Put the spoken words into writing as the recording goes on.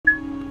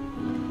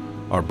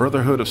Our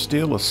Brotherhood of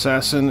Steel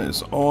assassin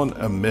is on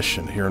a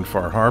mission here in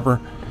Far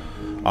Harbor.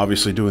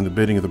 Obviously doing the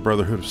bidding of the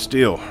Brotherhood of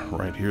Steel.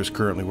 Right here is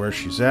currently where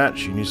she's at.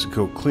 She needs to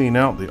go clean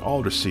out the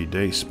Aldersea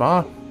Day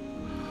Spa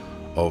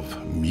of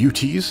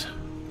muties.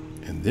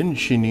 And then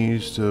she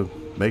needs to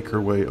make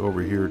her way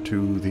over here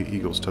to the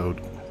Eagle's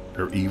Toad.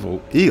 Or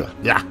Eagle's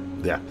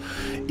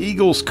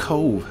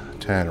Cove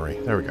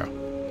Tannery. There we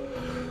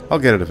go. I'll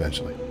get it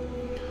eventually.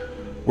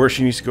 Where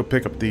she needs to go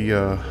pick up the,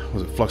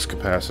 was it flux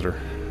capacitor?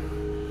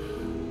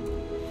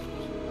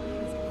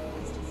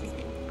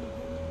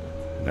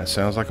 And that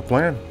sounds like a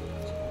plan.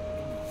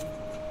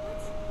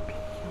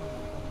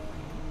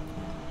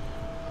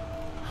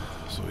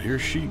 So here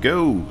she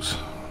goes.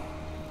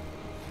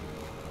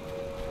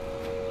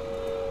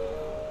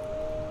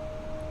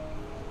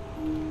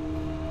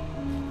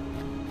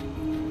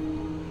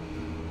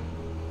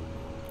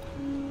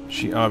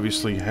 She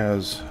obviously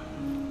has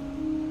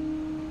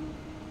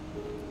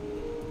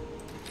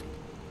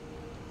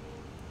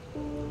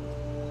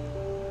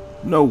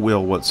no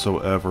will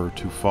whatsoever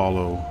to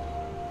follow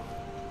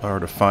or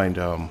to find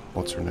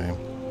what's her name?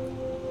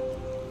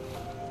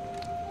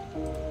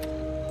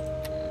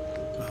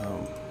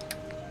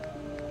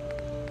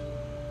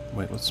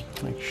 Wait, let's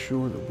make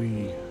sure that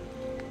we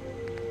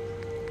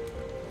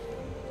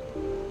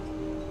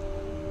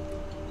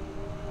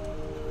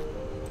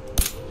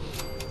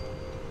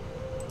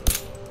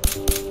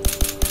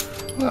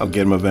I'll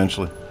get him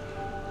eventually.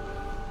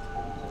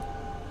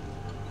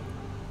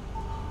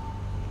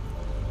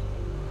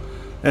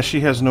 And she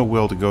has no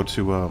will to go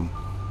to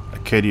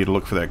Acadia to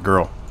look for that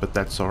girl, but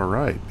that's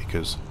alright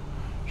because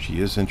she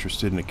is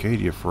interested in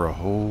Acadia for a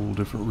whole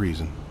different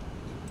reason.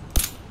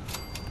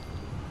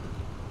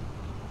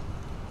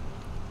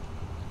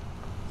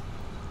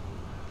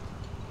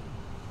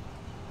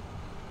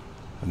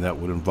 And that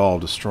would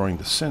involve destroying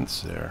the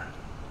synths there.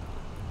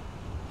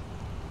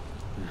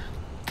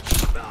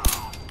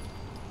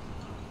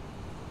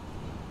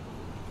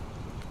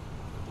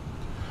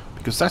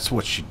 Because that's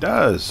what she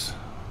does.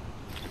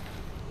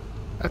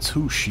 That's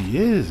who she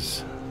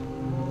is.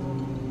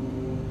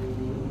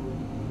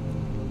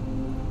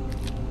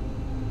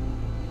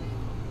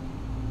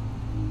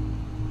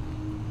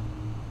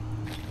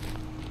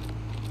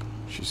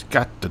 She's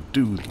got to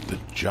do the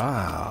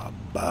job.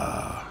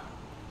 Alright,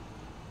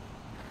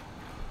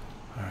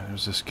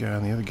 there's this guy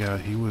and the other guy.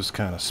 He was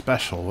kind of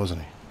special,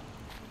 wasn't he?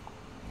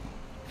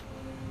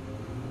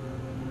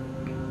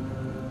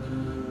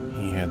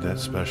 He had that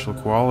special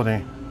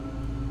quality.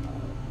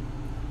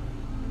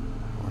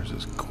 Where's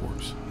his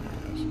corpse? There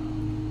it is.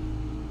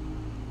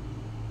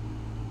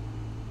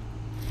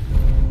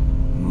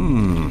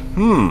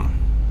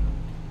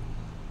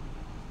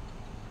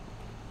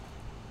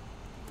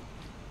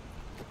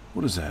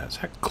 What is that? Is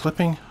that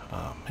clipping?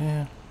 Oh,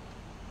 man.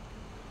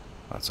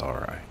 That's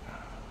alright.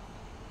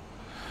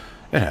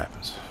 It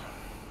happens.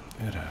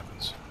 It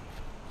happens.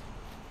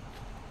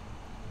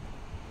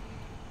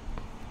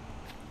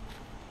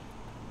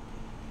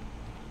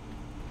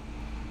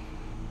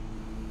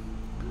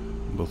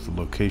 Both the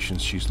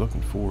locations she's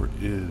looking for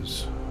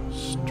is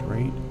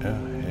straight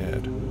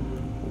ahead.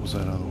 What was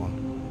that other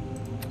one?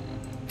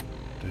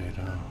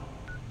 Data.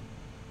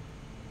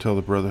 Tell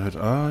the Brotherhood.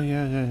 Oh,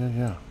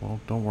 yeah. Well,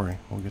 don't worry.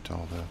 We'll get to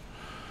all that.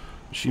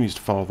 She needs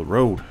to follow the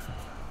road.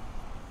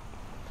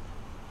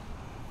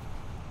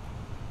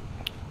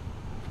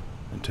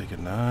 And take a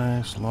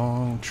nice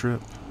long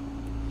trip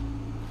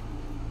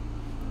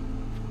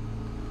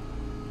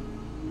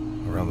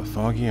around the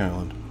Foggy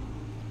Island.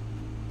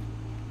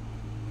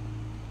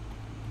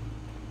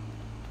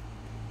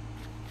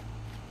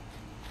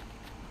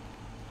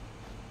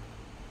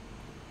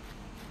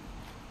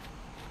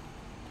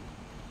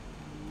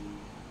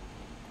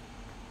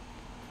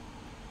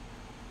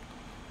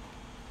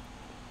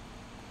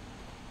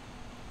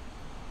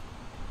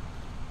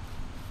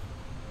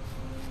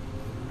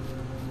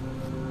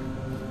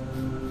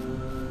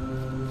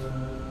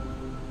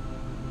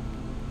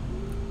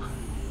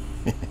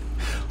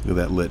 Look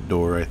at that lit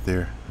door right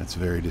there. That's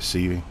very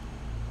deceiving.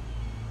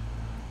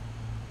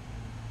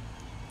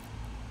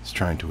 It's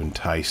trying to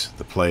entice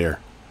the player.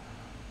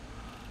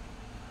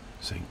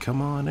 Saying, come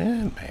on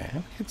in,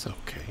 man. It's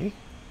okay.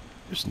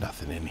 There's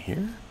nothing in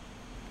here.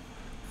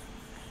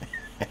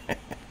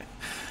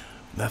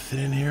 Nothing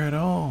in here at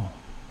all.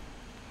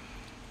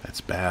 That's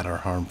bad or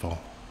harmful.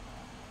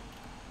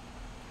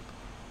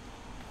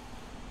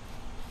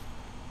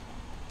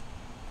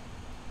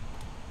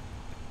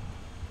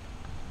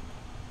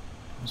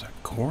 Was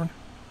that corn?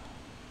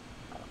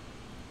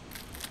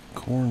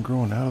 Corn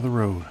growing out of the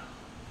road.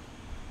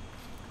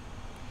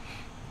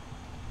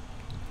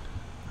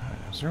 Alright,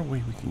 is there a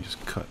way we can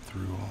just cut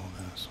through all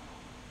this?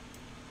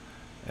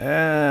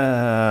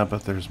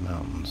 But there's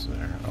mountains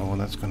there. Oh, and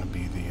that's going to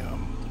be the,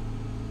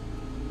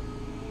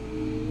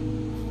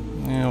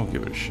 yeah, we'll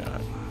give it a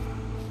shot.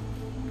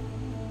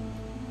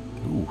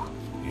 Ooh,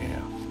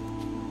 yeah.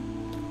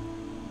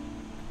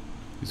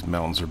 These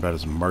mountains are about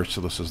as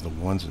merciless as the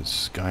ones in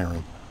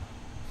Skyrim.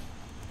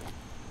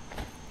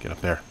 Get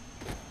up there.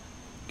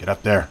 Get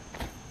up there.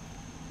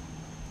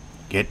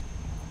 Get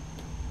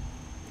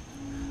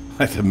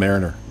Like the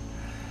mariner.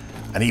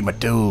 I need my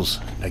tools.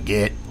 I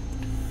get.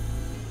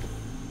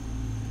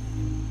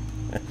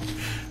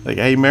 Like,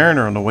 hey,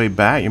 Mariner, on the way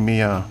back, you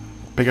may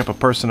pick up a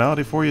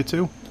personality for you,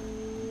 too?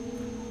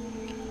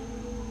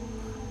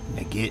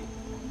 I get.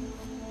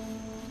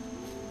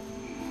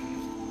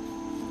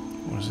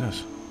 What is this?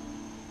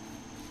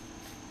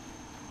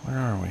 Where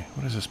are we?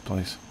 What is this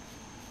place?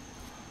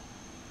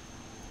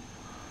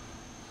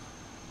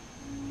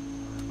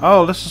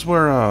 Oh, this is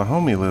where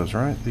homie lives,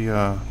 right?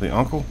 The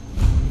uncle?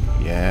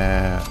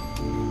 Yeah.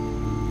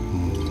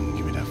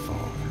 Give me that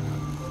phone.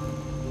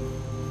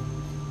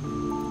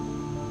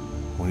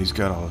 When he's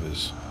got all of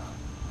his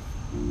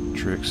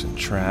tricks and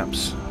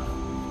traps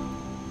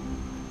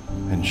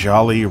and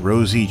jolly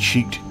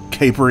rosy-cheeked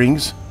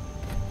caperings.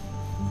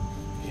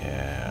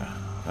 Yeah,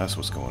 that's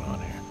what's going on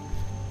here.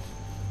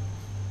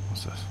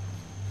 What's this?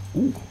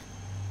 Ooh.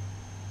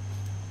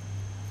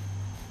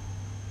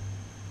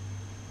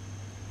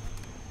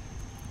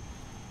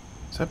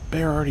 Is that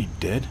bear already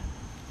dead?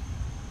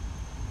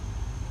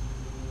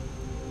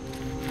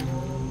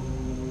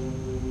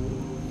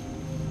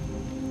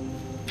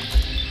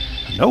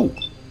 No.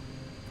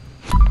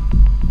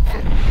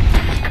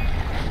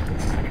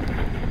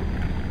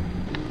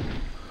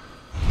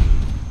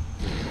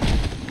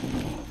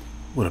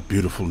 What a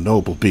beautiful,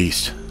 noble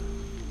beast.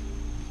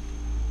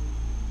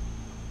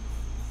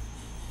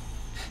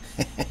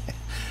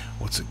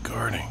 What's it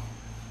guarding?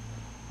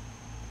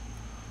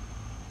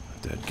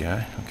 A dead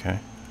guy? Okay.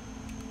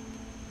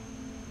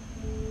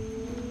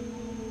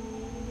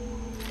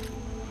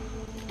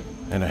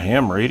 And a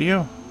ham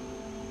radio?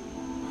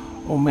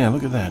 Oh man,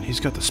 look at that. He's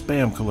got the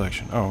spam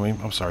collection. Oh, I mean,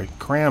 I'm sorry,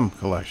 cram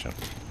collection.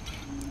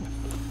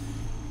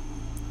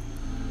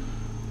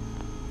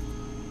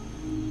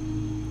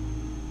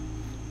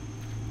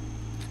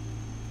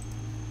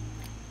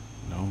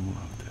 No,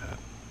 not that.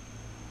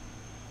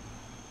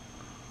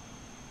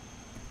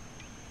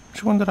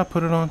 Which one did I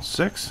put it on?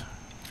 6?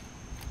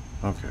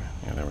 Okay,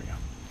 yeah, there we go.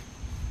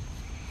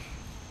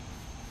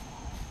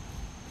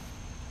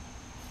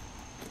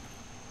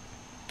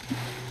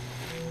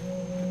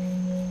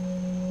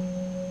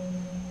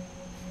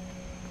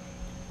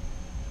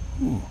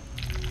 Ooh.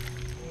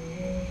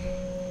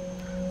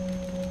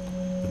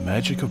 The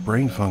magic of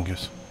brain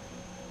fungus.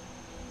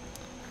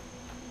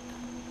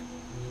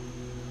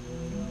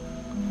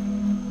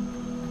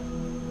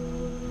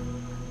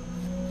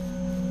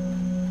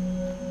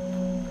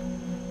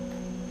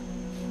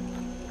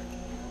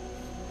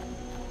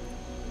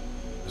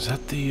 Is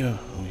that the, oh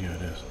yeah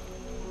it is.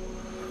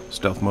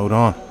 Stealth mode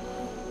on.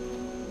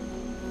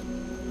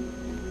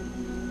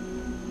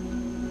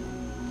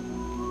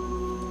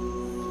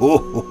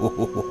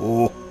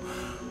 Oh,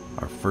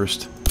 our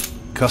first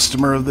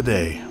customer of the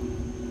day.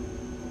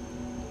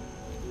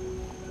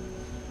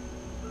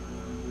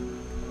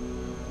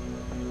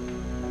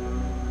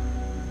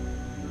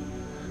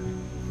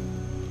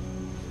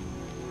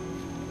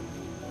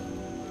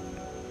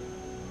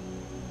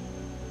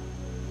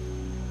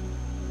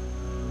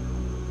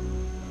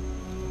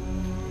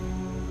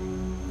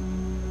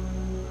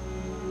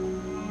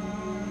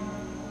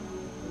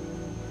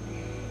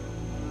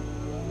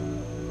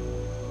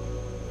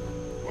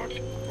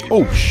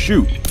 Oh,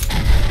 shoot.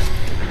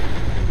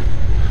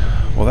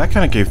 Well, that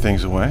kind of gave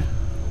things away.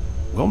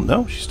 Well,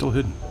 no, she's still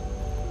hidden.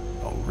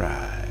 All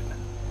right.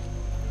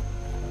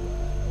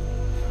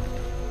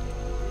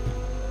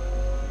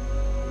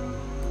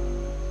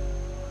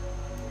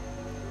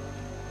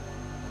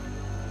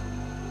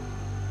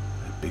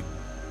 That big,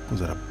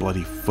 was that a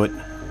bloody foot?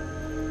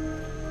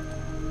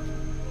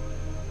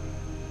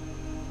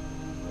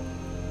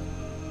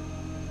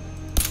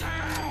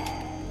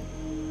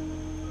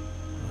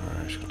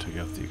 Take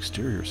out the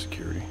exterior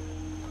security.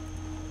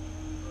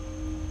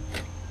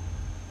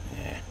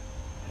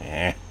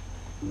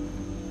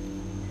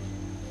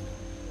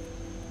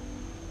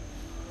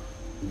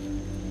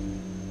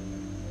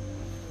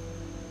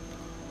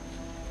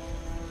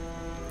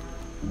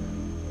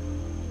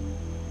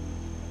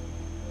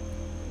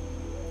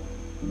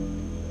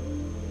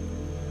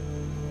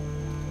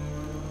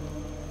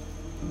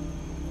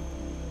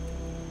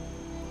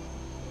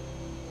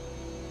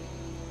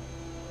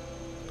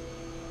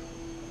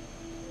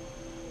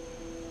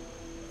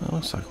 Well,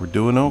 looks like we're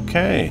doing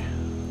okay.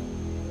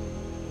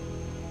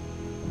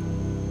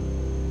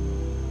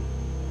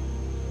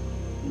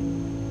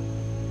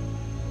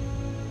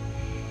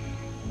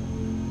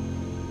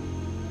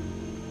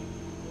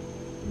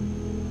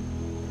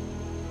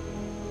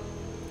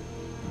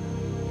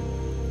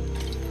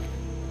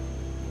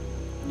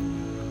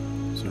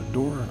 Is there a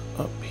door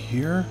up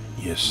here?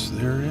 Yes,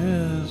 there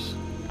is.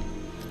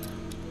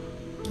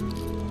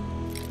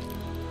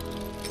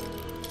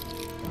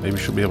 Maybe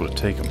she'll be able to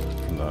take them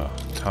from the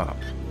top.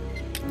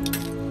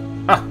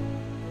 Ah!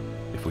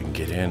 If we can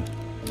get in.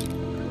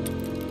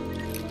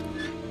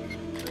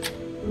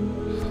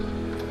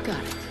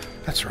 Got it.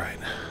 That's right.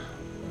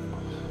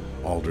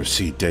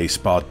 Aldersea Day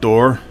Spa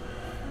door.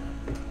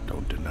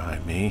 Don't deny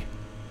me.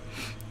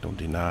 Don't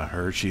deny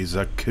her. She's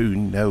a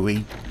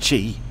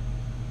kunoichi.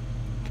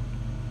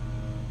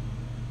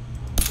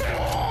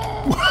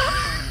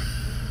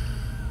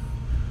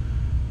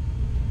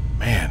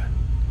 Man.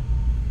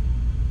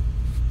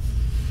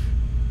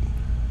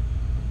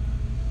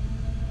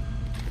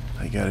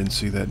 I didn't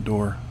see that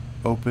door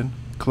open,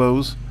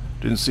 close.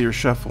 Didn't see her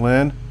shuffle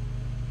in.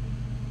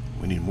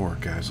 We need more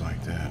guys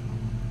like that.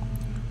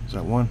 Is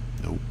that one?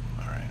 Nope.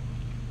 Alright.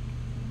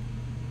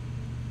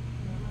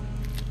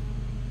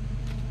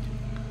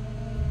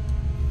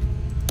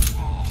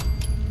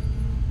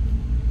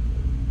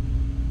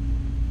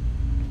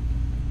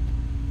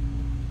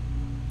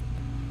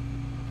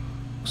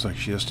 Looks like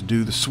she has to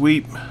do the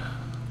sweep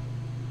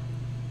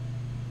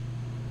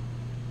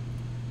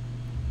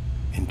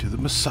into the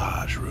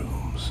massage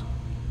rooms.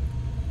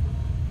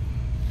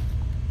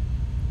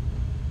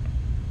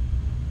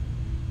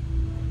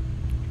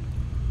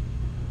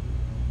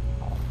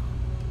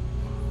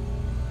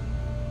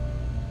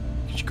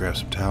 Did you grab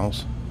some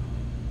towels?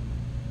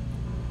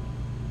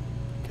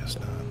 Guess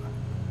not.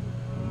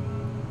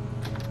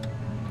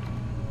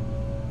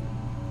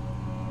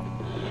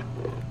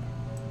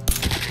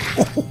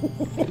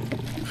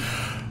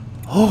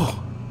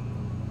 Oh!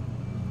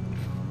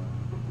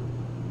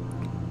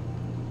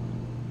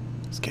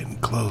 It's getting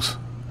close.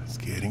 It's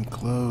getting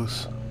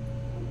close.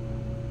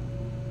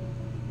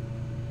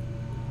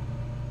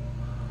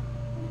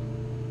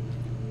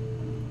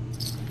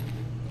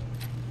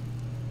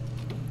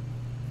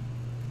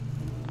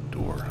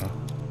 Door, huh?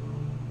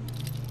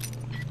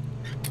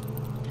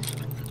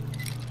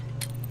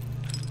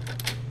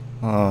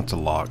 Oh, it's a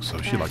lock,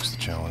 so she likes the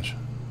challenge.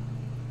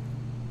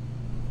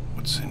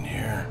 What's in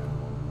here?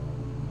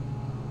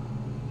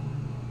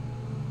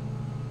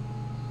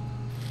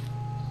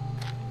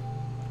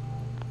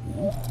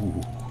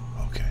 Ooh,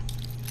 okay.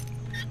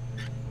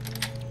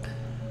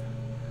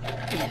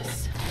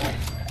 Yes.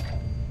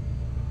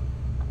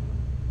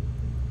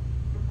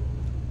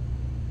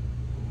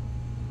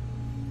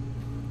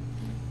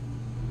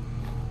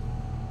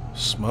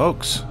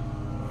 Smokes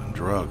and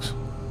drugs.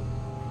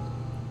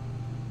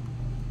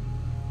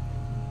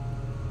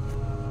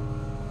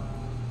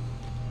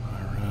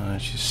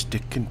 Alright, she's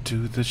sticking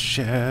to the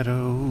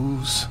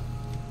shadows.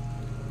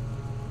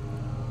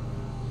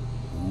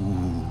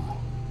 Ooh.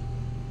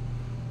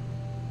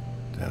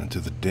 Down into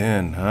the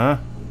den, huh?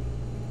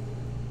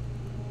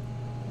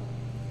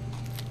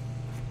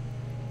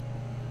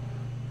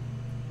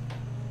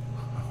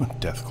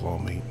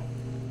 Deathclaw meat.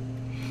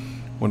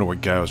 Wonder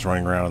what guy was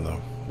running around in the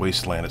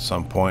wasteland at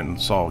some point and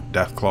saw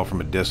Deathclaw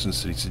from a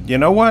distance, and he said, "You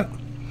know what?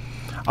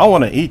 I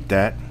want to eat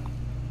that.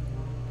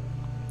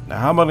 Now,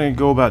 how am I going to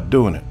go about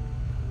doing it?"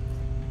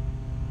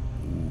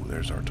 Ooh,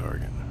 there's our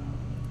target.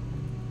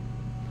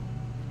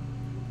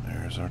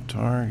 There's our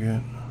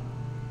target.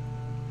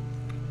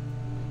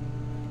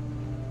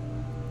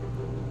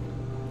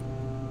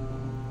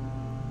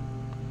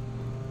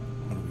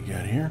 What do we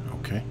got here?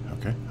 Okay,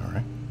 okay, all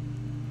right.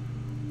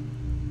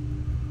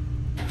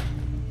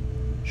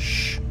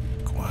 Shh,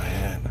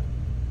 quiet.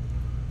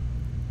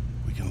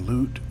 We can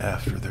loot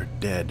after they're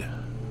dead.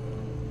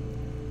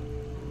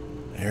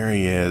 There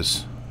he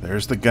is.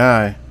 There's the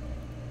guy.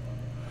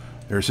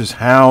 There's his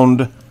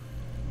hound.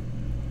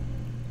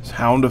 His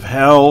hound of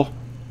hell.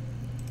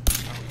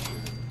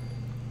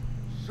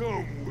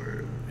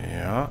 Somewhere.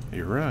 Yeah,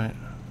 you're right.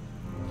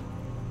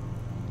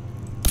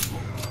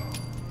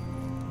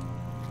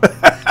 Look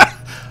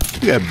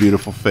at that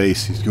beautiful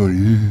face. He's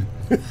going.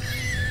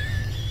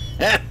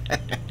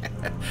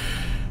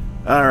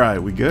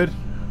 Alright, we good?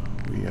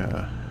 We,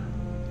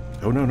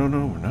 Oh, no,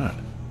 we're not.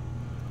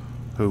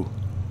 Who?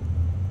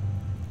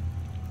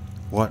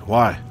 What?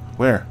 Why?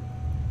 Where?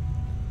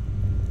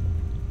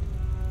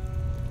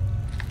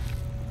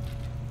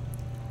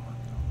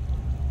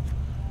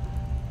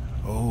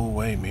 Oh,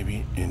 wait,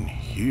 maybe in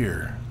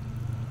here.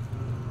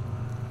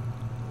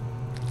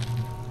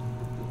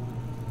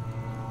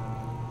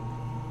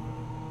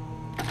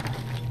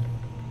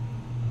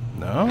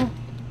 No?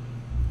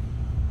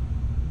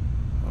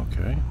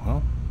 Okay,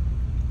 well.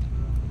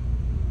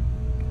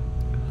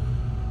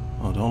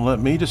 Well, don't let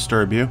me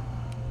disturb you.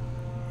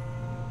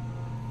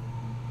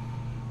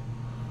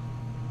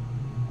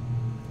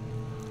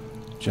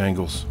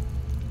 Jangles.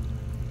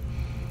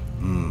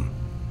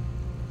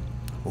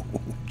 Oh,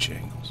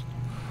 Jangles.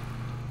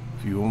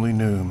 If you only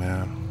knew,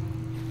 man.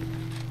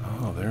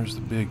 Oh, there's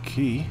the big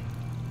key.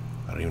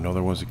 I don't even know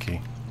there was a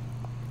key.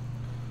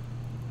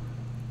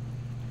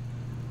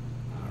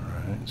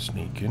 Alright,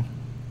 sneaking.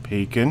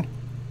 Peeking.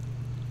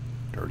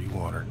 Dirty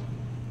water.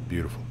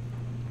 Beautiful.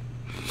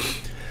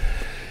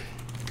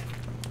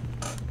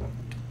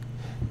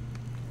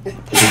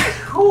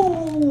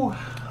 Ooh.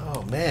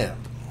 Oh, man.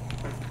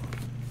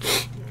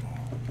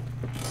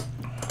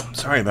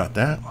 Sorry about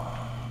that.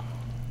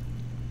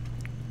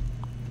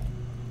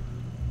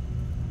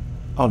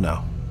 Oh,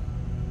 no.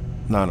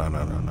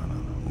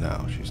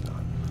 No, she's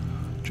not.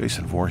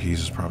 Jason Voorhees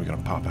is probably going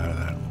to pop out of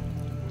that.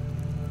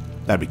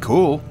 That'd be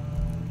cool.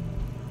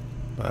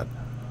 But...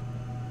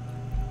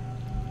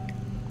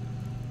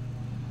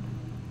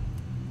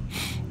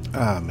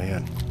 ah,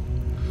 man.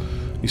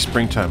 These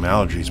springtime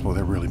allergies, boy,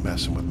 they're really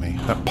messing with me.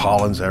 That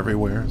pollen's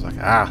everywhere. It's like,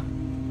 ah.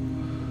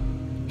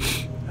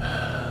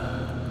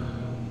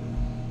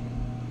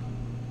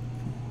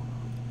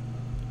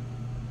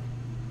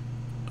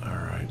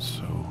 Alright,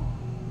 so...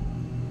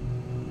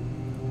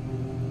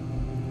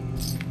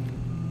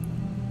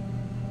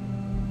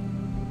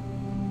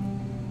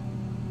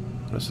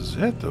 This is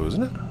it, though,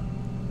 isn't it?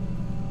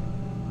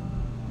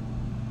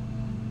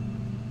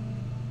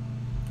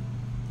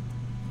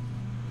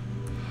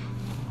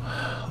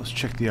 Let's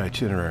check the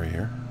itinerary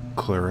here.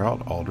 Clear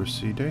out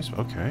Aldersea days.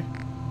 Okay.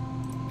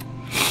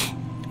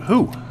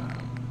 Who?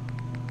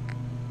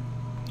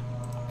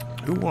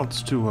 Who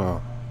wants to,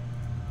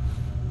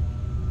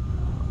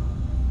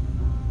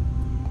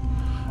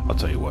 I'll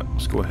tell you what.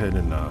 Let's go ahead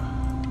and,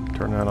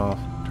 turn that off.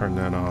 Turn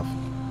that off.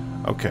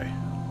 Okay.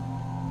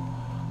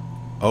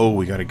 Oh,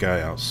 we got a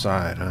guy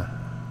outside, huh?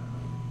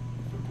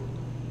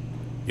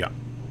 Yeah.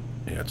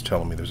 Yeah, it's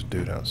telling me there's a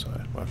dude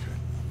outside. Okay.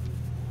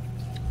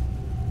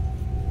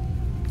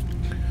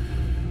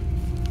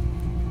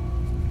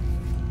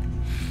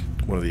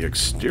 One of the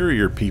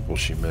exterior people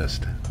she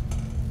missed.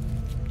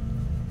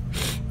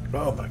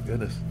 Oh my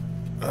goodness.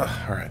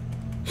 Alright.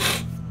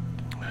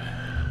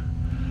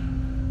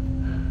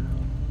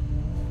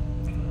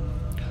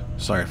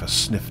 Sorry if I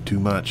sniffed too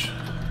much.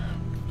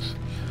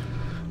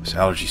 This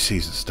allergy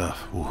season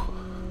stuff. Ooh.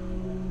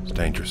 It's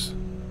dangerous.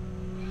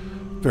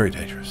 Very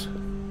dangerous.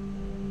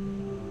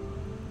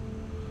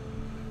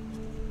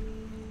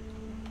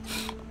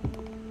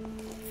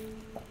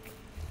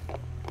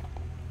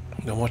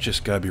 Now watch this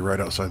guy be right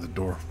outside the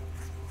door.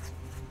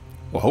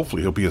 Well,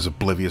 hopefully he'll be as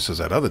oblivious as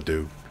that other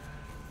dude.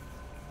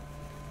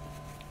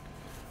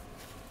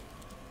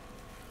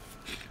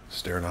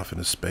 Staring off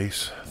into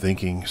space,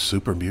 thinking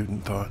super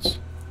mutant thoughts.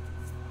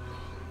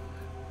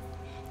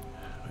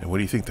 And what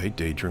do you think they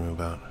daydream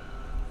about?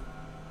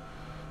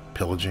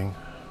 Pillaging?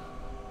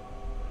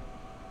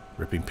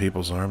 Ripping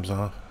people's arms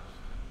off?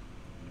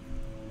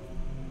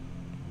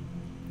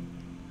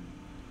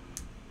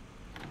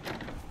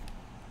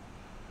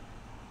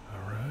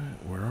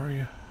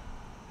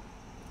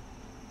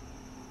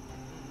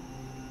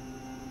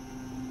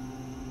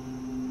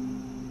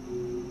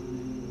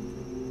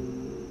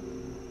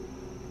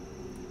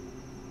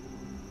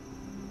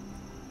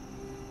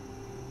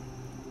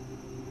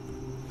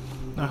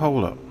 Now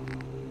hold up.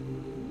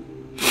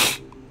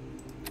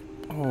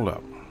 Hold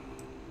up.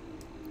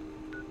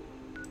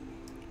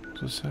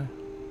 What's it say?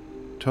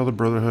 Tell the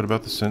Brotherhood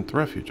about the synth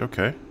refuge.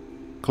 Okay.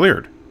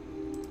 Cleared.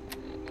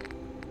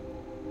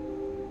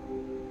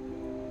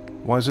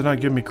 Why is it not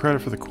giving me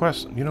credit for the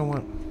quest? You know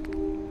what?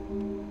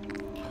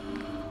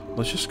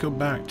 Let's just go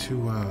back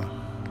to,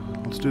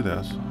 let's do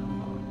this.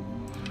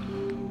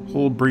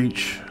 Hold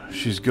breach.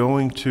 She's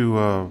going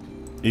to,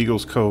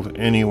 Eagles Cove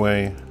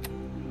anyway.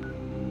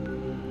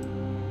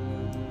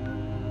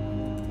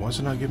 Why is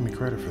it not giving me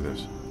credit for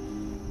this?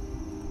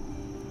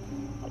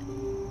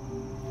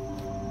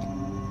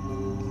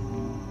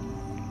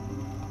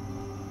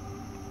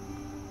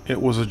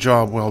 It was a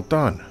job well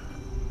done.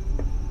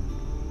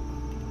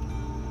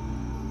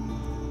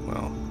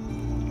 Well,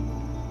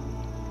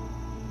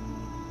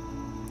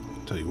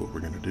 I'll tell you what we're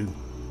going to do.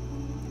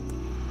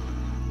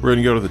 We're going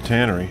to go to the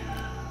tannery.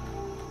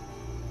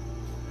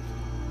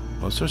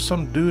 Unless there's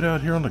some dude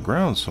out here on the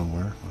ground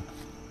somewhere.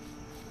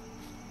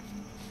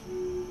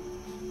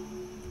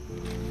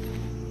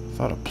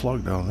 Thought I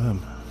plugged on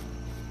them.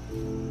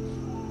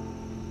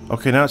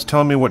 Okay, now it's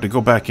telling me what to go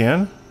back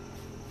in.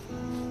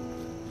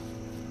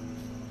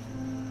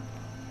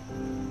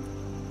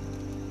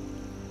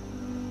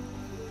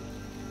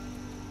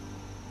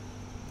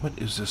 What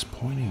is this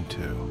pointing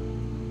to?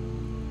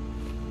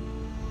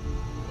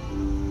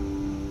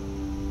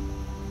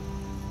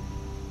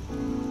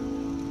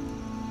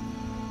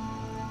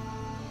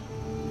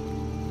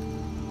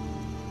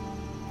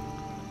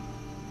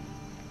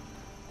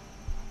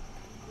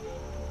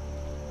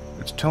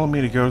 It's telling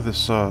me to go to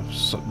this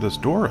this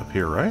door up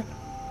here, right?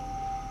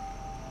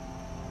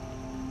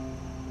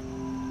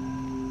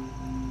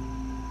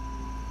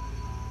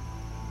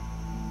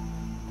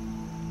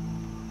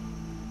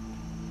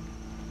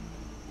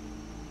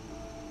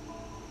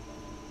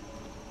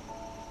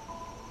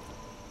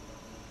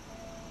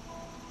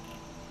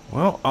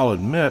 Well, I'll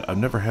admit I've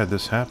never had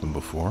this happen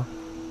before.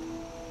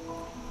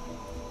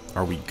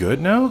 Are we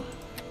good now?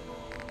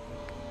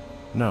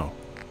 No.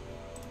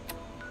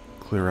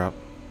 Clear out.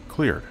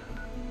 Cleared.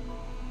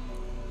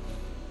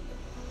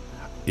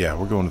 Yeah,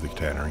 we're going to the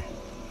tannery.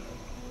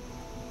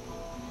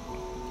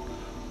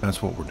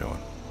 That's what we're doing.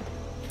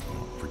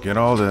 Forget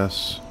all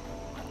this.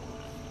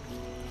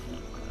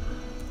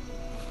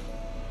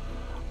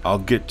 I'll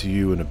get to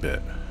you in a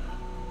bit.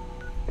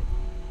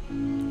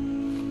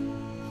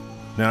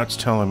 Now it's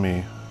telling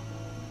me...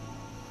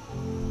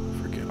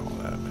 Forget all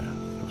that,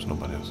 man. There was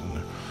nobody else in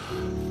there.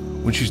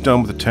 When she's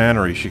done with the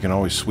tannery, she can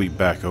always sweep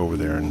back over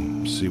there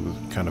and see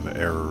what kind of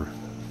error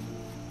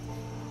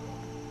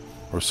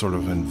or sort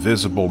of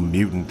invisible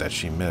mutant that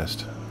she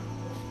missed.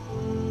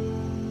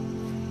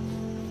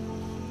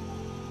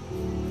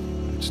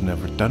 Fate's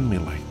never done me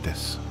like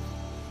this.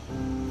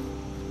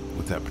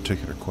 With that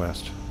particular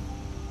quest.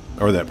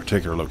 Or that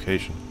particular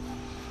location.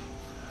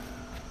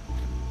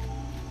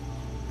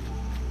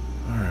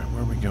 Alright,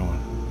 where are we going?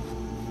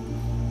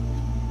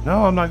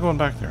 No, I'm not going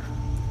back there.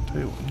 Tell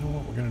you know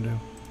what we're going to do?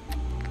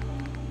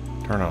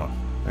 Turn off.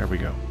 There we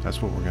go.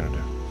 That's what we're going to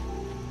do.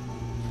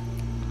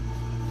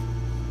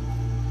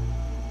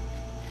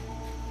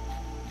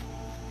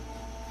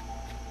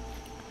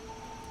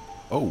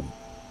 Oh,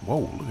 whoa,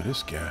 look at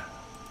this guy.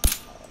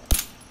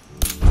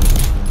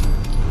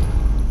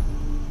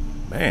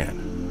 Man.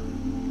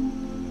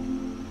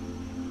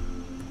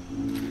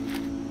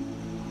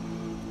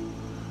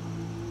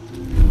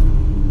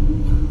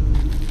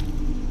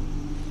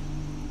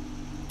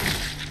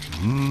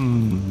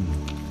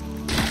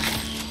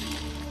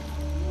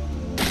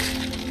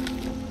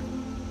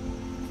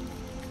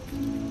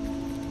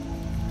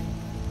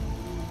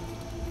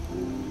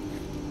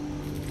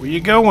 Where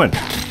you going?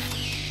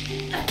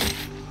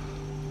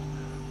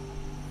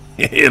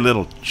 You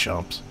little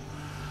chumps.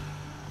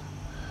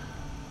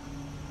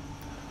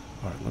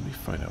 Alright, let me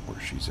find out where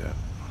she's at.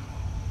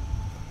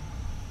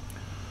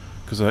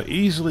 Because I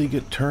easily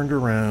get turned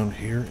around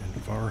here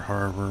in Far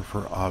Harbor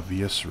for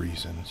obvious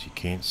reasons. You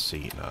can't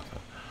see nothing.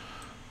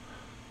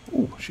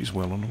 Ooh, she's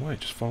well on the way.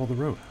 Just follow the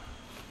road.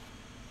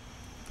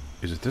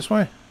 Is it this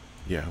way?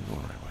 Yeah, I'm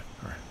going the right way.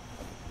 Alright.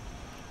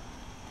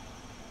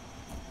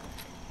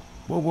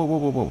 Whoa, whoa, whoa,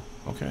 whoa, whoa.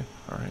 Okay,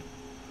 alright.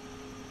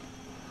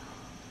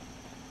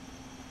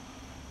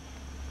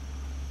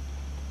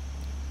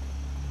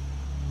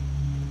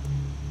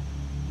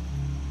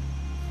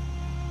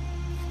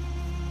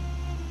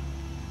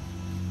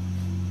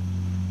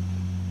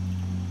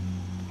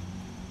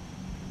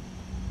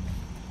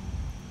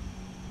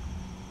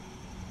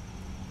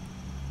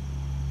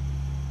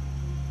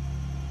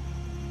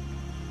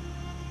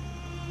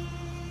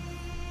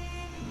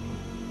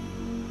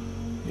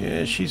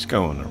 Yeah, she's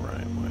going the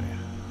right way.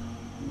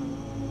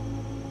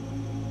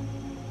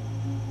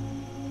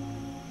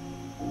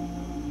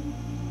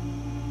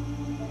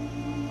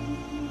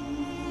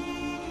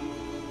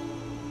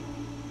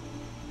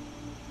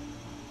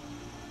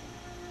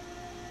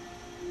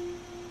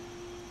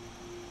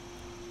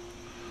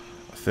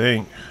 I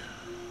think.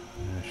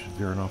 Yeah, she's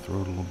veering off the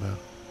road a little bit.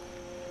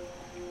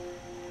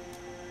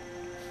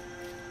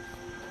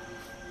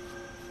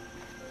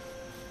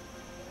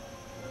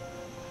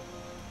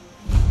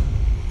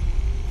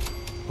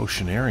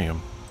 Oceanarium.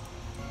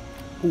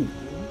 Ooh.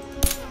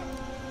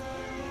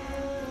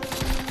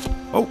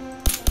 Oh.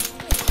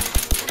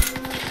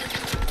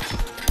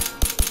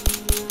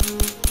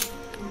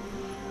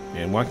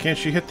 And why can't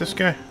she hit this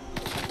guy?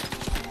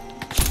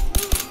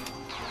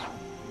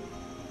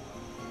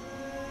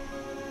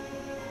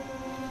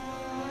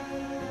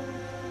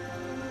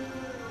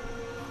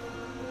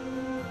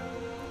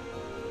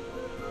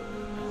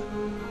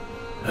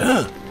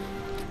 Huh?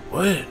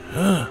 What?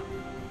 Huh?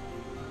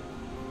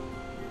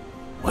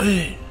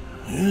 Wait,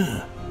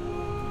 yeah.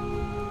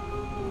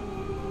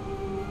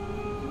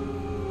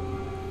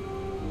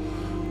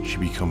 She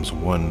becomes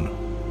one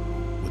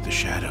with the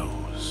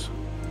shadows.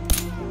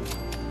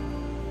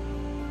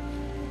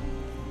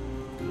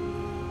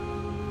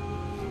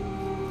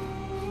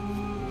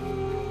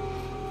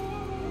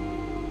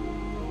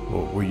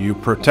 What were you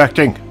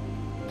protecting?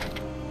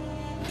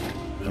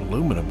 An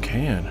aluminum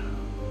can.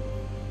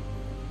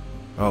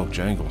 Oh,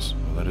 Jangles.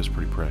 Well, that is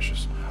pretty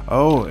precious.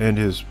 Oh, and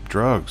his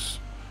drugs.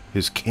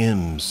 His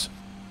Kims.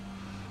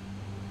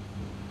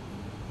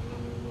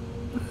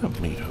 A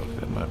meat hook,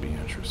 that might be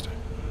interesting.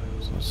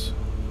 So let's...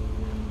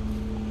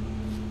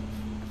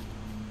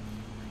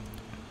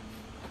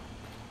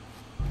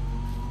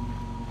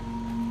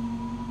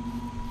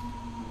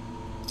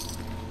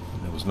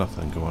 There was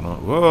nothing going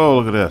on. Whoa,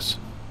 look at this.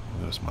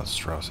 Look at this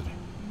monstrosity.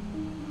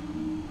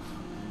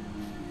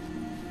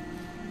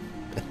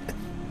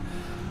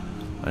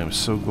 I am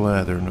so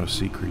glad there are no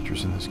sea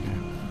creatures in this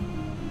game.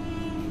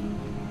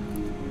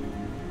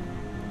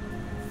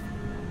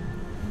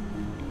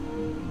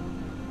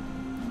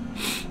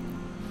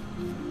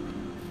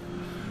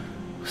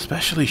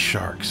 Especially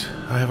sharks.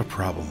 I have a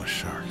problem with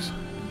sharks.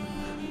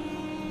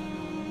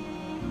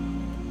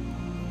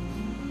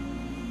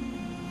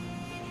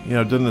 You know,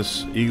 I've done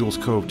this Eagles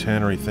Cove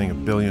Tannery thing a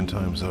billion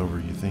times over.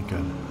 You think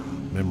I'd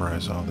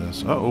memorize all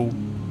this. Uh-oh.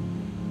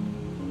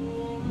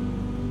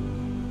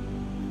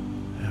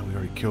 Yeah, we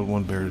already killed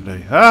one bear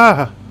today.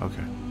 Ah!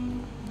 Okay.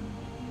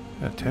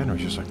 That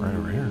tannery's just like right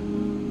over here.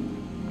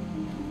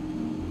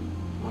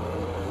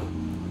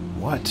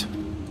 What?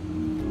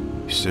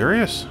 You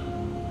serious?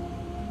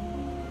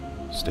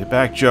 Stay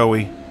back,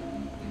 Joey.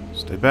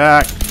 Stay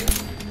back.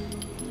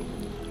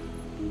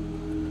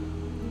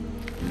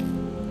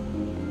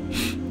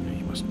 Yeah,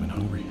 you must have been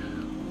hungry.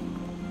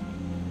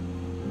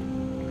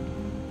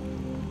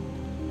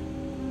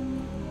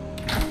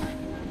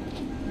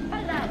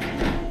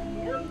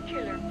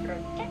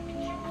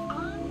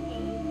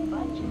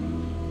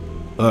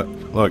 Look,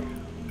 look.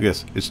 I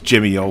guess it's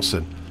Jimmy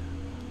Olsen.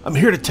 I'm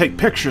here to take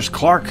pictures,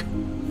 Clark.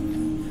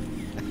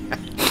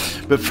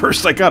 But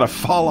first I gotta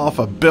fall off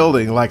a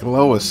building like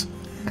Lois.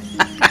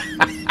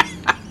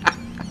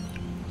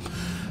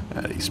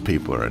 These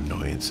people are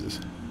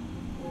annoyances.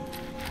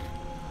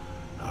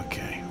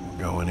 Okay, we're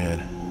going in.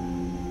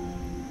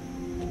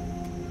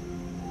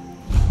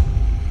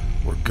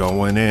 We're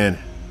going in.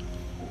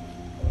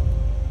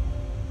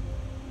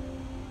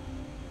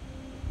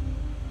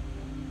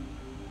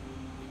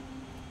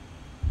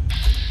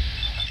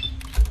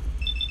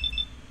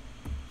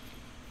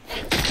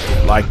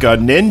 Like a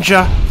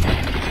ninja.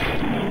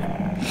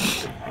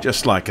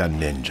 Just like a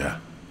ninja.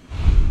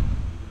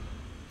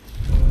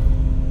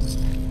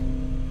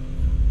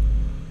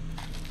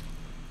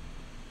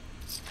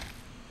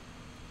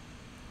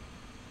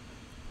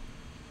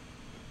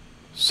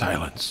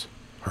 Silence,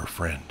 her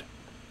friend.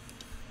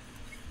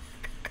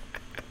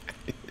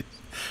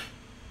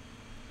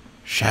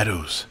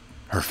 Shadows,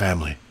 her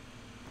family.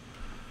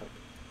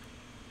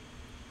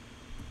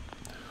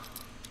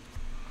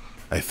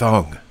 A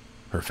thong,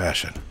 her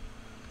fashion.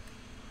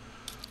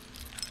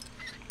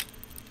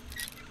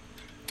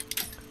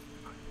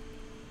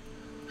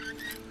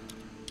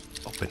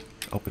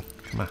 Open.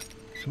 Come on.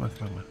 Come on.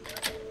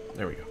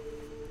 There we go.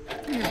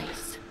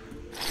 Nice.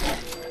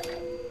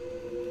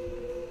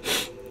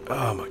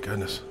 Oh my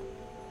goodness.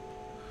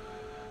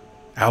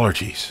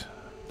 Allergies.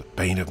 The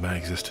bane of my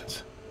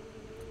existence.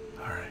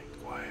 Alright,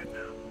 quiet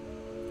now.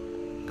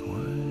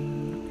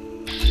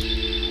 Quiet.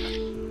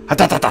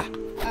 Ha-ta-ta-ta!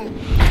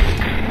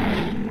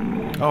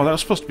 Oh, that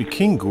was supposed to be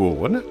King Ghoul,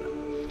 wasn't it?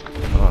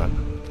 Odd.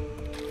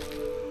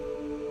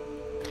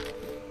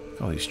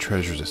 All these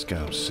treasures this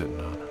guy was sitting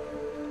on.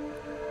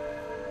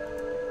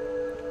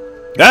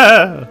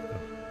 Ah!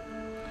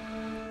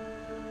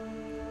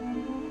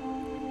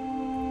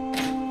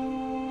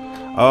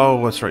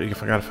 Oh, that's right. I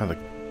gotta find the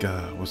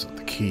was it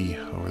the key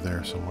over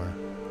there somewhere?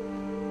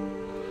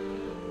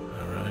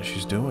 All right,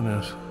 she's doing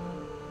this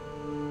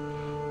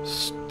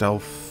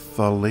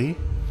stealthily.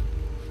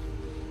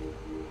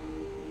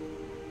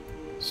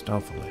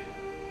 Stealthily.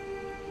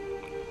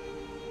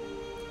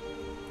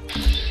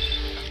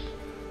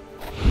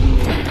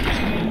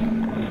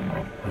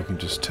 You can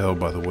just tell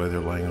by the way they're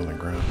laying on the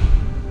ground.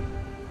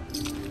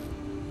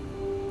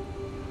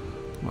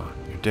 Come on,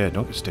 you're dead.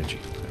 Don't get stingy.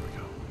 There we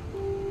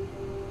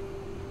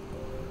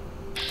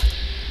go.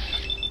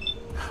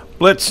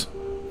 Blitz!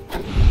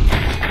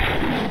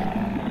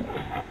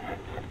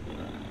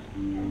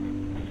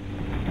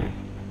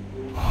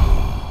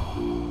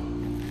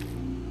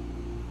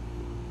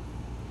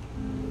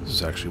 This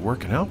is actually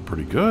working out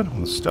pretty good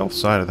on the stealth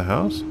side of the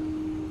house.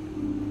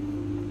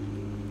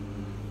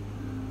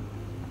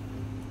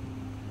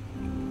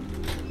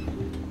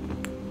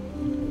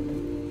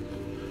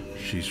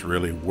 She's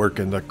really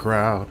working the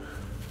crowd.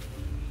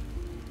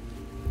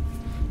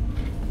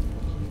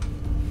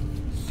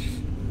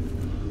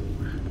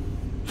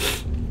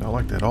 I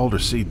like that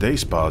Aldersea Day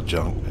Spa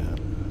junk, man.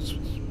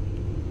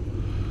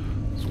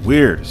 It's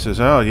weird. It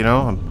says, oh, you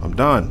know, I'm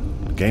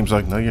done. The game's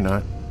like, no, you're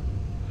not.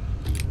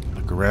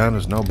 Look around,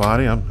 there's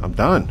nobody. I'm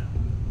done.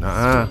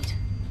 Nuh-uh.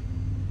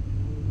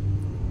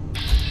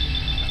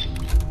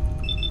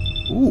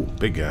 Ooh,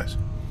 big guys.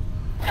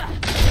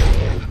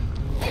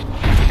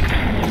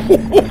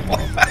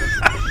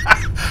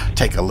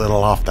 Take a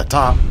little off the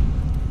top.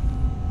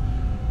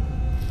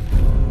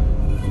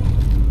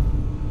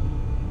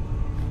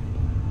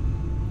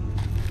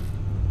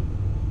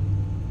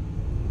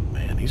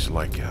 Man, these are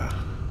like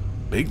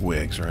big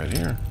wigs right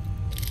here.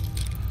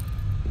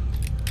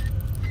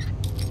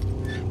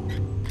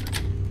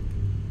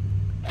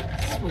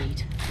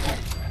 Sweet.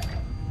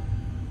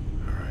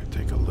 Alright,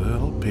 take a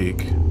little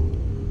peek.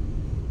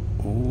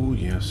 Oh,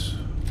 yes.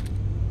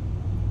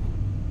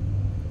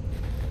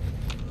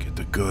 Get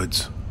the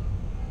goods.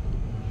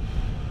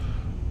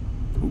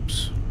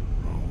 Oops,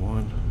 wrong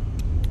one.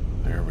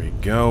 There we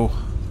go.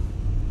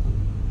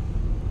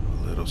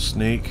 A little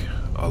sneak,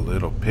 a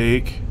little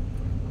peek.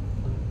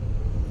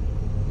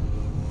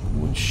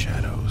 Ooh, and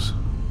shadows.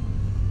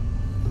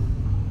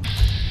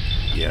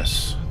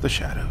 Yes, the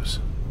shadows.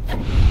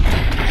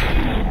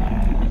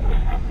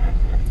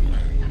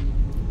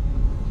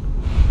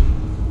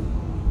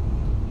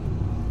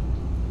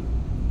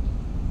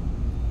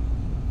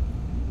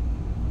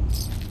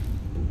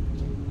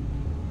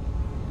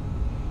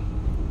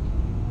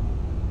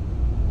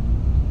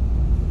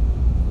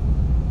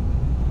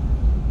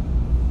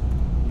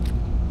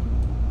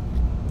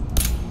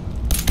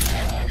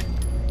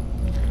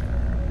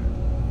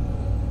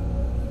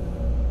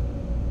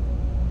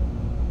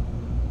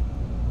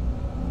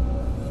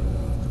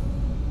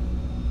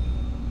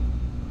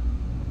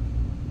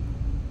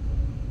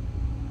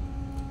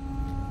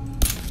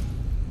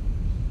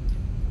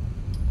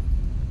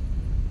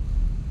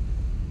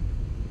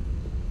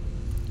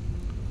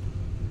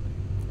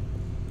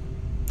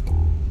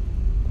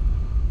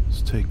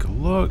 Take a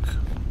look.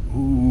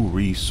 Ooh,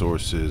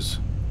 resources.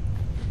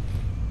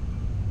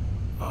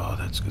 Oh,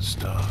 that's good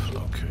stuff.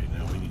 Okay,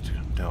 now we need to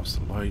douse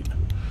the light.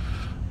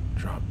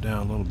 Drop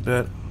down a little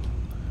bit.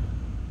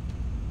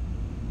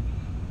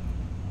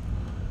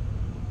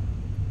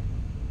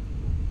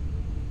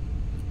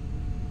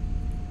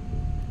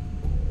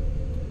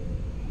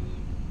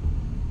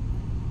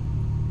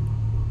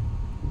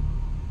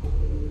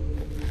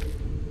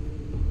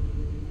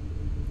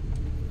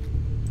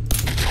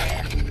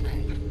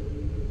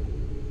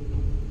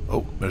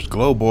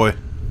 glow, boy.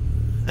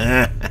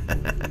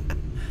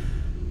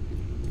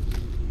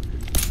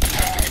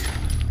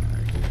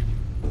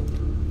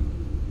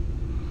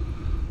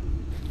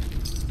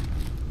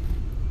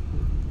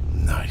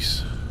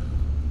 Nice.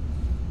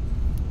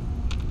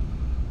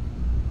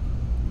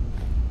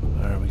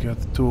 Alright, we got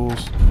the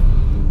tools.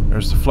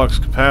 There's the flux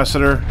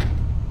capacitor.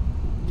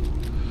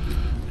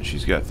 And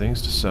she's got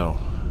things to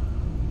sell.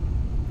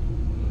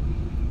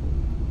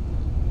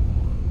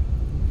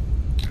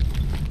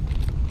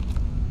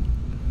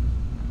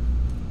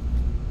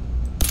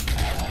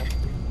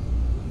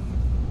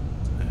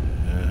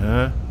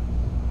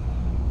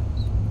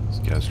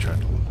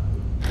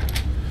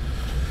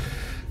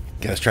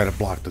 Guys try to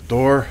block the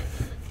door.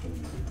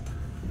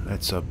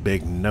 That's a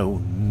big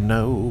no.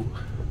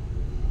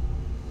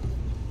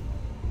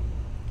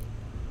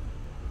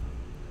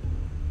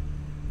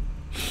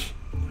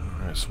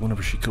 Alright, so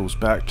whenever she goes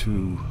back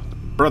to the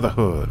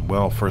Brotherhood,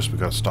 well, first we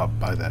gotta stop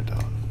by that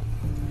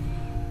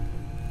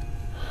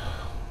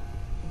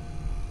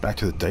back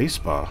to the day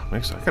spa.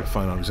 Next, I gotta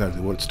find out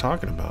exactly what it's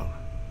talking about.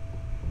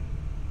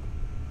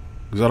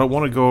 Because I don't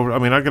want to go over... I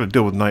mean, I gotta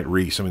deal with Knight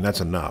Reese. I mean,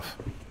 that's enough.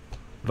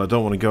 But I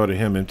don't want to go to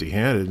him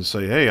empty-handed and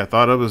say, hey, I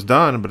thought it was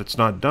done, but it's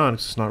not done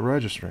because it's not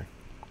registering.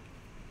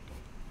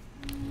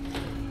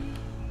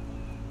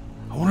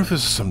 I wonder if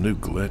this is some new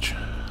glitch.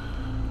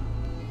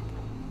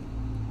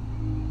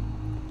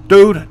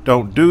 Dude,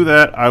 don't do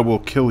that. I will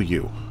kill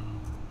you.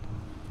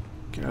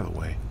 Get out of the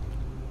way.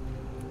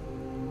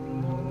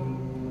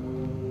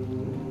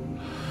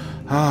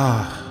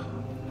 Ah.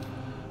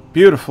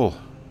 Beautiful.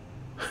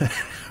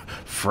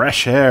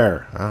 Fresh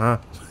air. Uh-huh.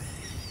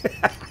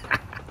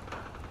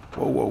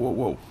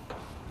 Whoa.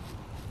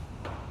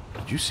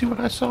 Did you see what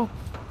I saw?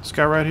 This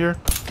guy right here?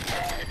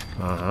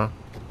 Uh-huh.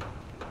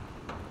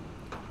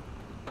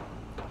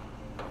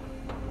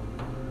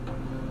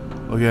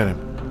 Look at him.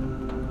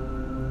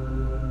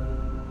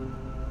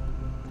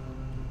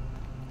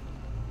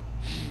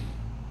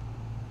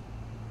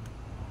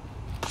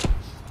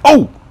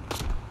 Oh!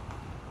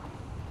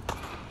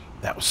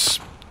 That was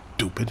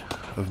stupid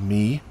of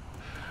me.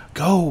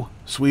 Go,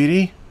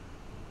 sweetie.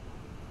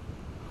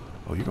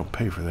 Oh, you're gonna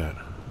pay for that.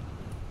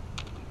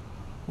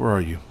 Where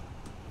are you?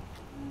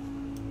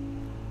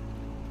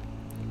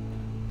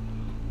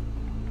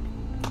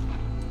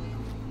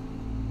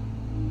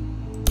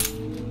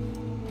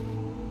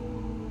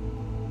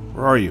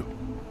 Where are you?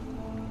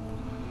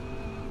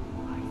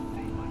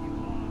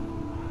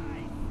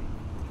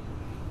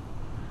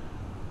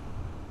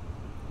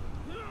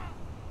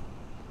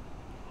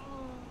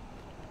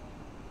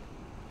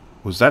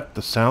 Was that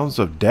the sounds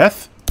of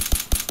death?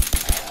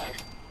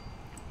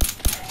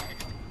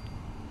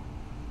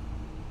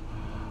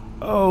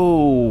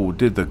 Oh,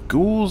 did the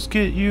ghouls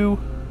get you?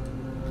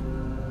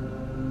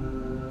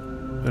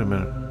 Wait a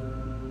minute.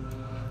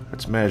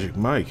 That's Magic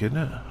Mike, isn't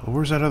it? Oh,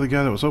 where's that other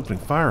guy that was opening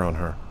fire on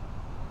her?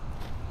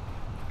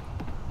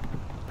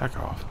 Back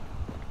off.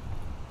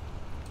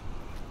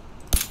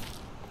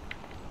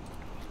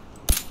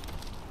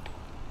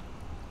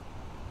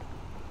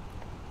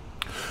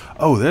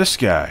 Oh, this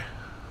guy.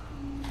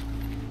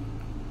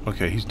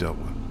 Okay, he's dealt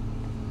with.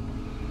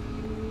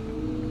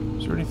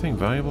 Is there anything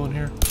valuable in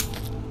here?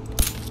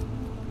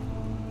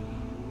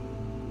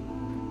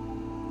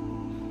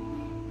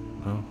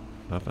 No,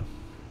 nothing.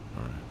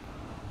 All right.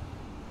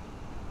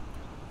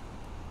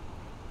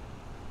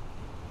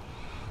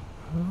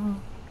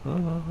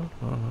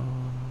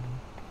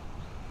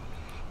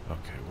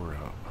 Okay, we're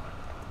out.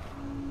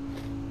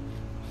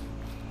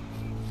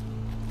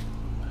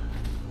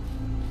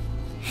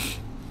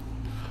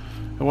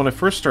 And when I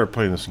first started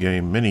playing this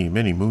game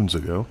many moons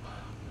ago,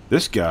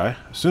 this guy,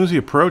 as soon as he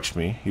approached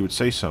me, he would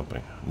say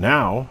something.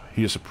 Now,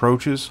 he just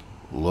approaches,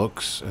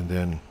 looks, and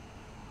then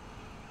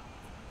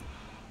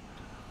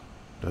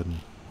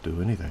doesn't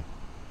do anything.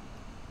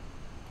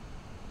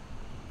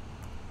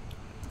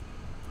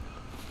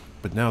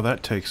 But now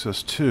that takes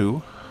us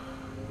to...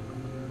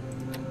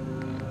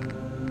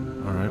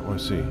 Alright,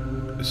 let's see.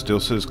 It still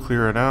says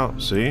clear it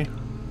out, see?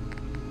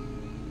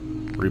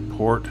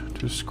 Report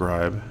to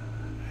Scribe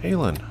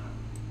Halen.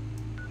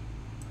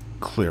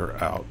 Clear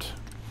out.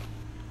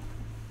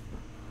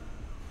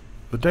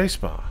 The day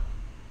spa.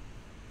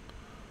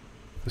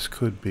 This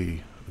could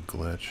be a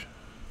glitch.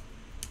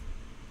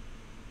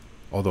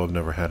 Although I've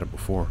never had it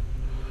before.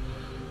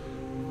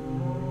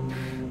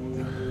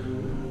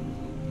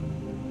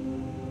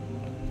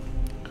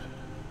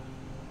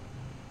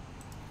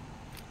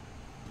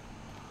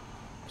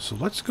 So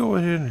let's go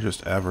ahead and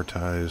just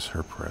advertise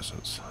her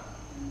presence.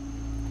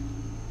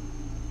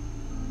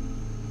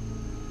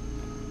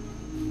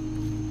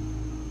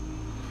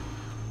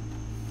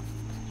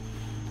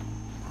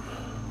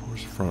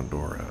 Where's the front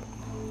door at?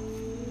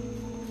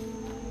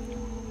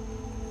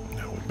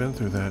 Now we've been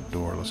through that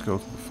door. Let's go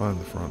find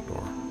the front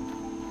door.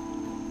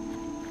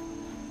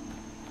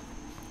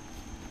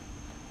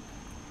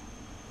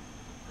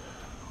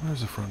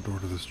 Where's the front door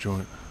to this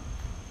joint?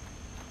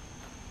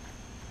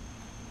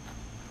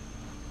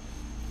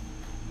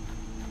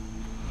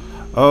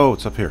 Oh,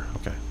 it's up here.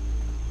 Okay.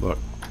 Look.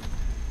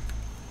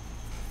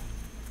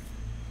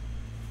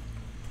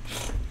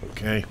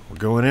 Okay, we're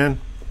going in.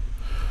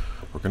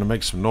 We're going to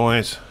make some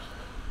noise.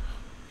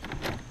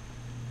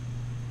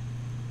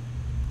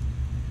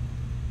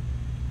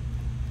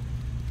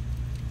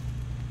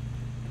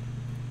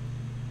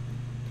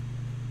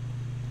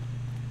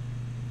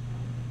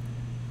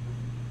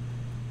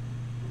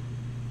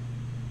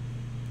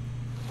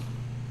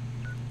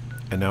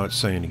 And now it's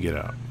saying to get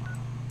out.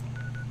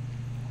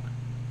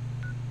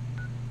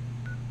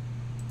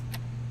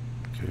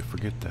 Okay,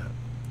 forget that.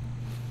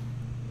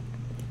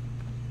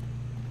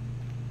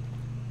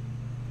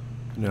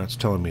 Now it's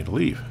telling me to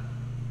leave.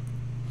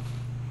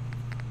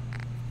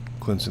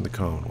 Cleansing the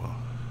Commonwealth.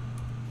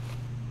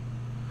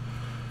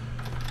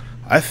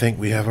 I think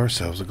we have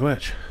ourselves a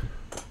glitch.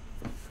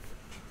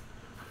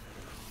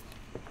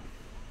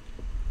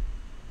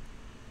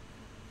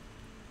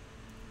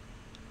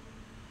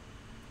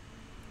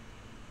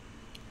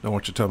 Now why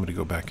don't you tell me to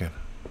go back in?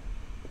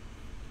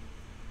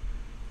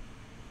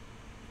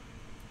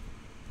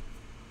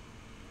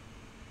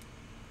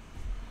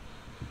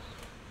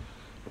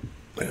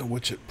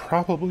 Which it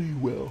probably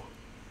will.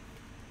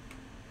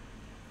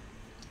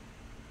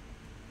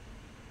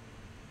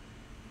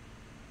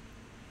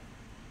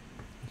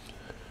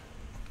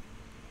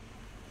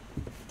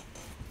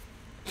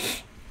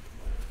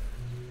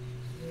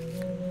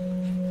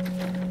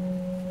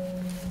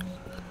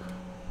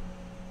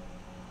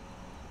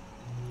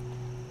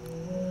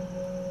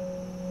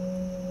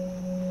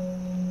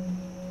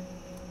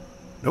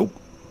 Nope.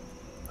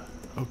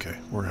 Okay,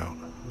 we're out.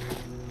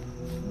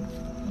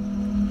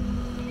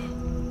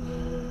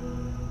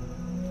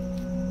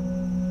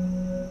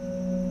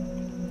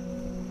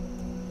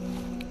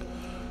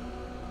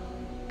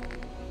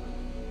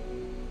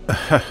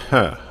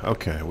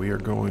 Okay, we are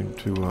going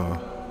to,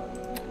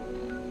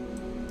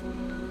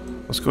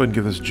 let's go ahead and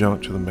give this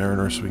junk to the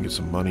mariner so we can get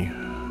some money.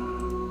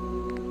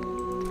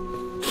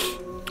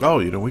 Oh,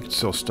 you know, we could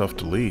sell stuff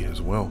to Lee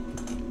as well.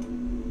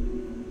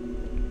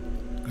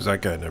 Because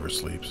that guy never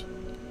sleeps.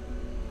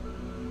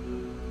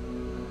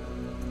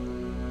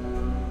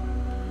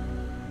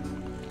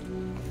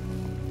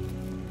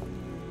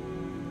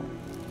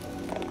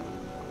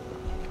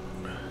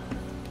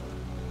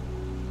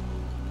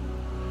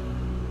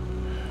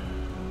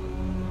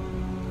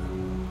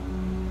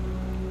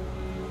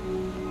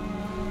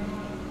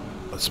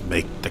 Let's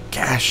make the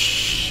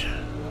cash.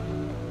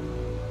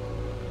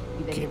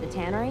 You been to the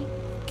tannery?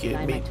 Give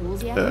Find me my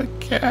tools yet? the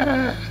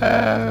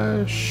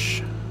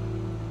cash.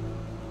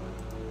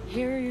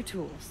 Here are your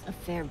tools. A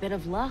fair bit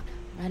of luck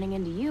running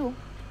into you.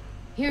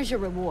 Here's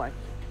your reward.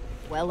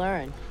 Well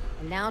earned.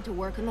 And now to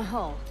work in the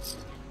hull.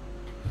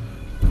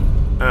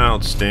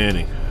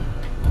 Outstanding.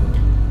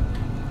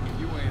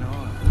 You ain't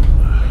on.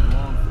 Ain't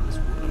long for this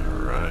work. All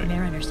right.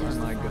 Mariner says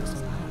the my boss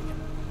goodness.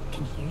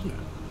 can hear you.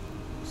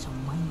 So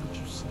when would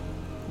you say?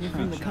 You're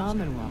from the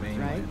Commonwealth, right?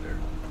 Mainlander.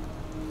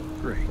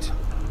 Great.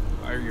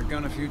 Fire your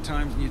gun a few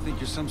times and you think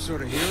you're some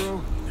sort of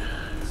hero?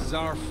 This is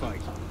our fight.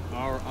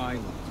 Our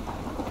island.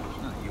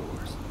 Not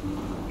yours.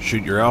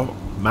 Shoot your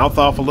mouth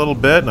off a little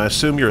bit, and I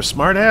assume you're a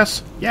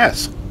smartass?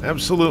 Yes,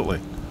 absolutely.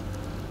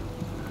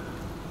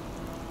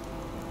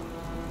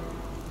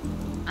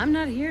 I'm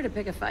not here to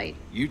pick a fight.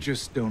 You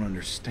just don't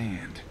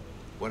understand.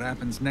 What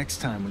happens next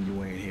time when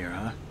you ain't here,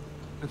 huh?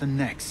 Or the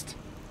next?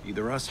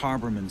 Either us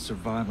harbormen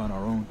survive on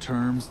our own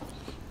terms,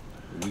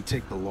 or we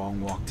take the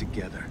long walk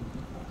together.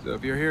 So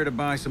if you're here to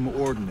buy some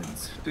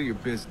ordnance, do your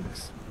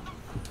business.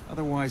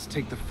 Otherwise,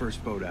 take the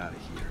first boat out of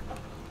here,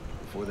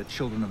 before the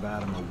children of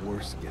Adam or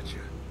worse get you.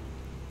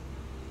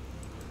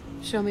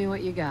 Show me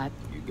what you got.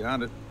 You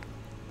got it.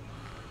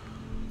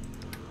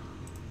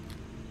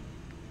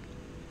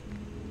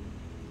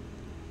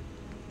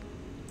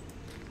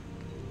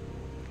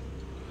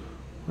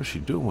 What's she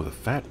doing with a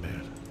fat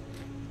man?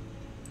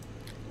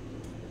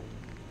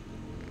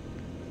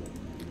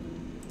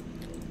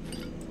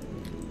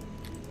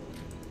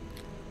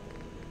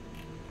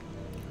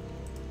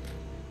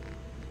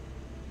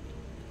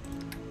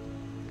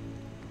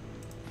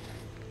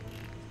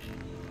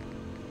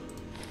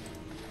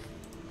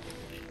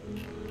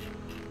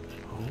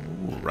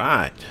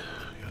 Right,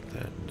 got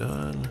that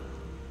done.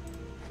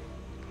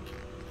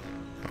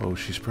 Oh,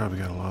 she's probably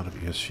got a lot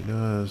of, yes she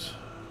does.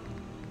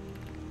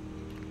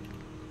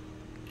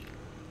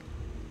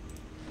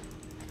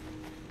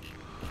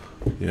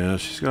 Yeah,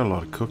 she's got a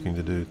lot of cooking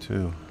to do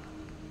too.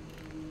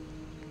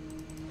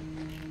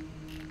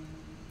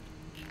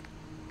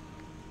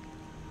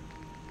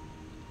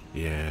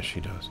 Yeah, she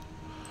does.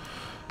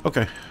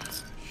 Okay,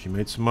 she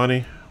made some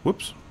money.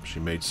 Whoops, she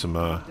made some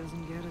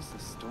Doesn't get us, the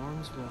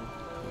storms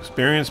will.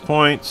 experience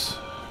points.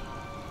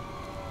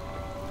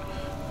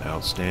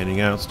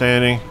 Outstanding,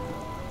 outstanding.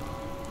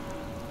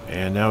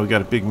 And now we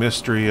got a big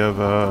mystery of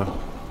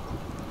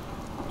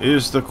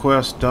is the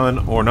quest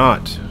done or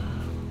not?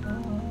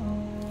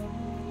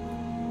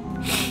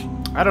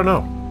 I don't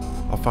know.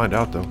 I'll find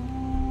out though.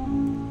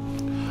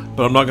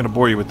 But I'm not going to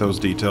bore you with those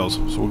details.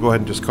 So we'll go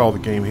ahead and just call the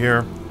game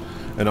here.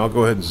 And I'll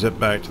go ahead and zip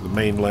back to the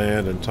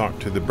mainland and talk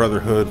to the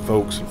Brotherhood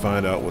folks and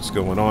find out what's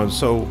going on.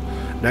 So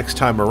next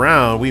time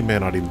around, we may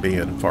not even be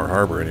in Far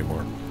Harbor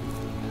anymore.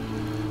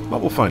 But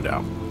we'll find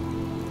out.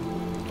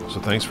 So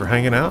thanks for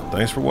hanging out.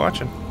 Thanks for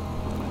watching.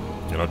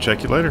 And I'll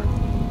check you later.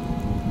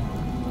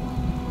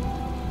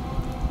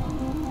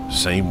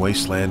 Same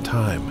Wasteland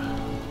time.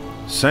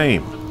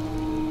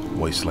 Same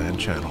Wasteland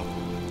channel.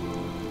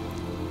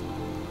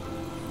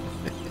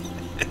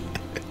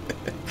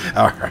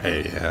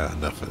 Alright, yeah,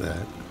 enough of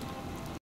that.